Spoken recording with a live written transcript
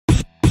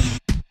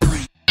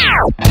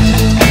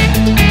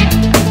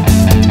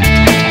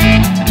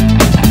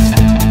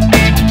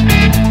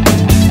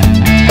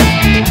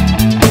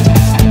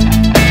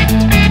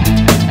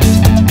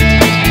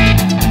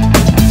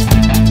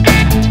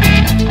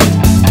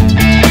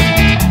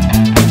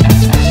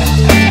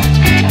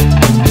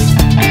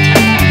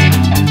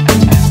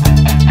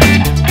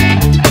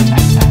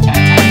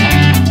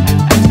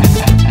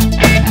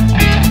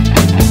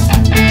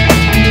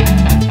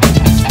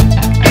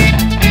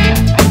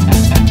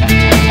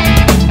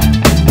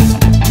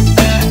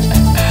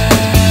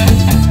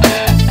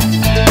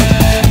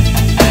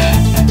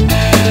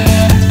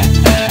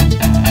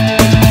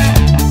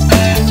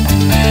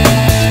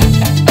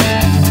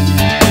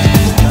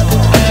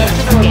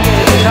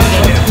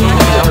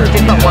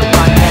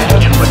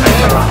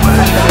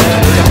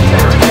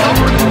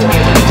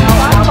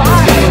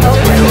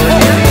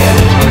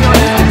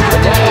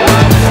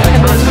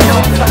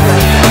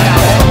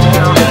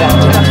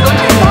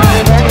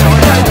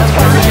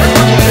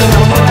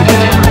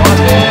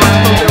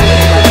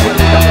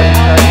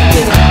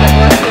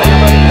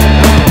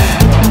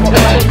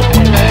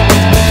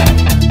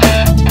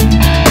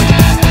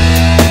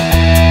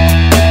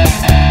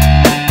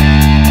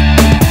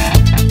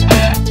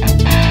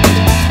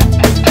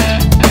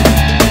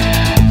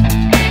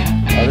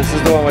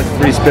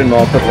Spin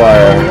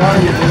multiplier.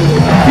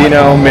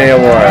 Dino may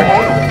work.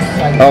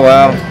 Oh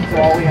wow.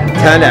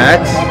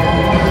 10x?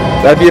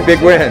 That'd be a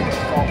big win.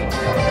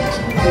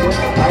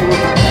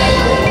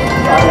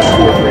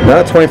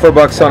 No, 24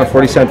 bucks on a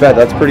 40-cent bet.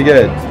 That's pretty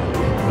good.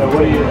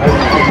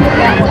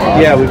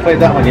 Yeah, we played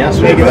that one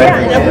yesterday.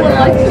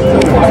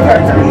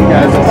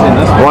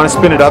 Want to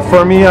spin it up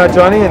for me,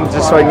 Johnny, and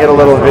just so I can get a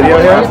little video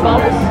here?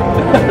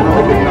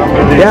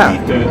 Yeah.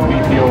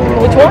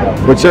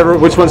 Which one?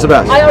 Which one's the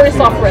best? I already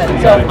saw Fred,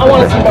 so I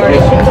want to see Barney.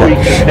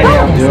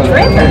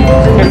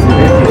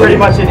 Pretty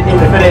much an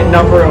infinite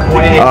number of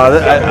ways.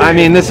 I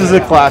mean, this is a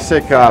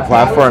classic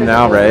platform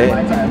now, right?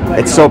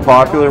 It's so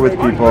popular with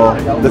people.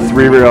 The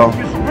 3-reel.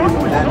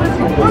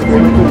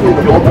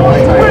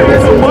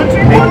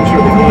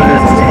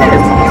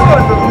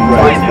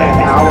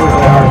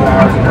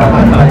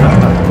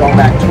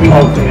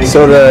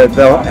 So the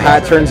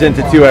hat turns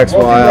into 2x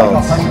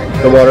wilds.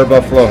 The water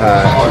buffalo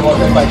hat.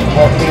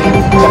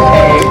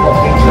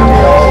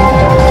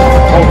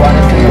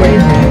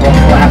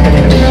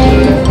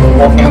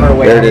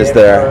 There it is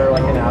there.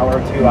 Like an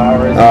hour, 2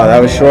 hours. Oh, that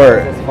was short.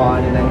 It's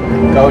fun, and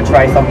then go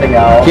try something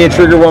else. Can you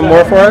trigger one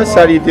more for us?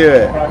 How do you do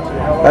it?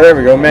 Oh, there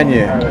we go.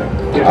 Menu.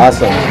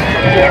 Awesome.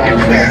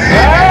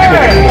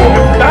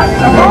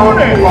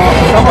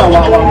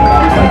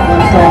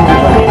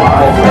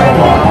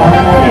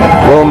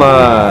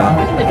 Wilma.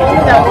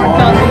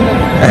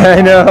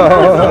 I know.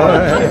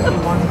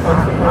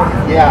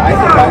 Yeah, I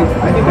think I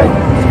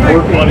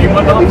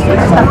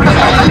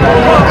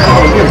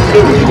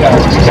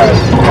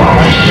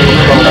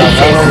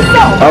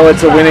Oh,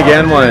 it's a win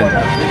again one.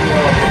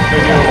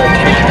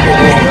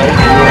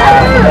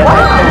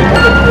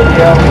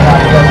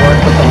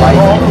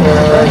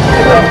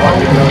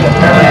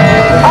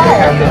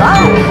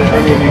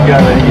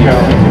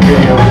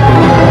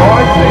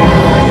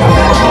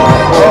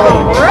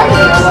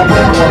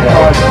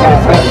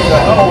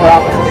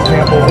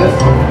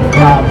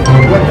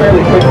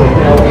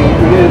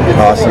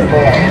 Awesome.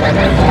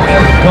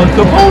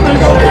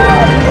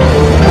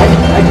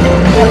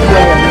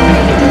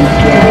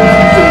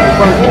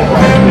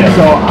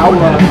 So our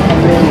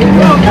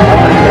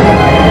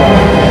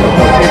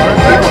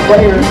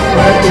players,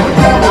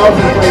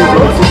 1,000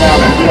 players,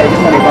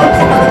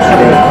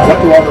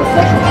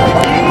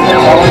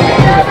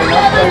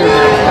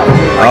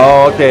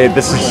 oh, okay.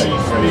 This is a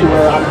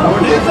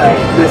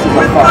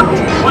fun.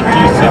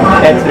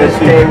 And to this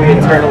day, we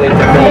internally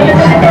debate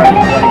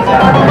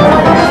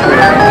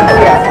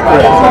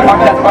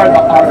that's part of the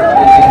art.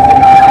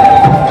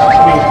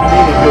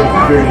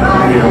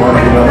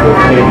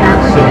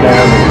 Sit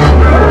down.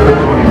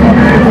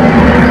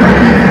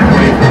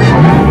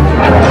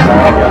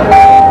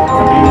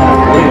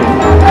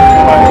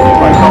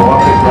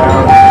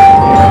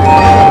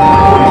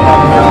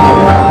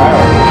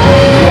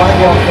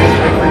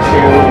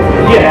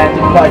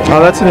 Oh,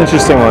 that's an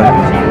interesting one.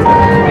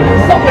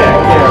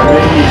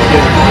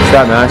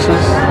 That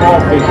matches.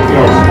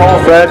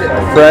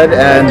 Fred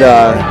and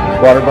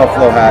Water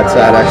Buffalo hats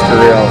add extra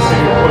reels.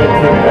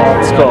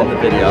 It's cool in the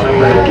video.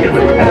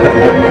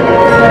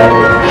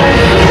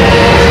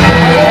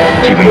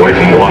 Keep them away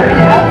from the water.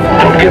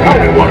 Don't give them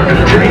any water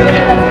to drink.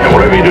 And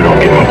whatever you do, don't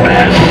give them a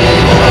bath.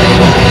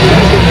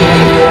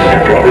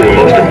 And probably the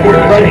most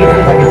important thing,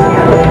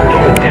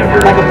 don't ever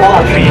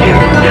feed him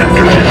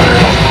after dinner.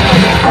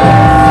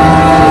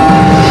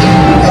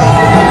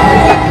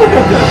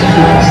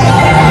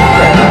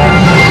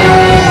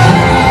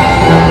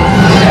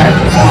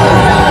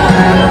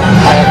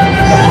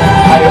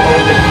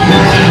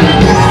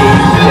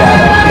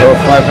 Oh,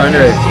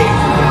 500.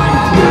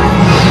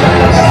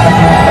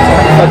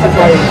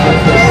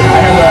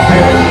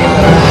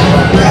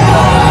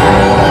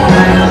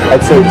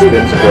 I'd say it's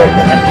been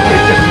broken.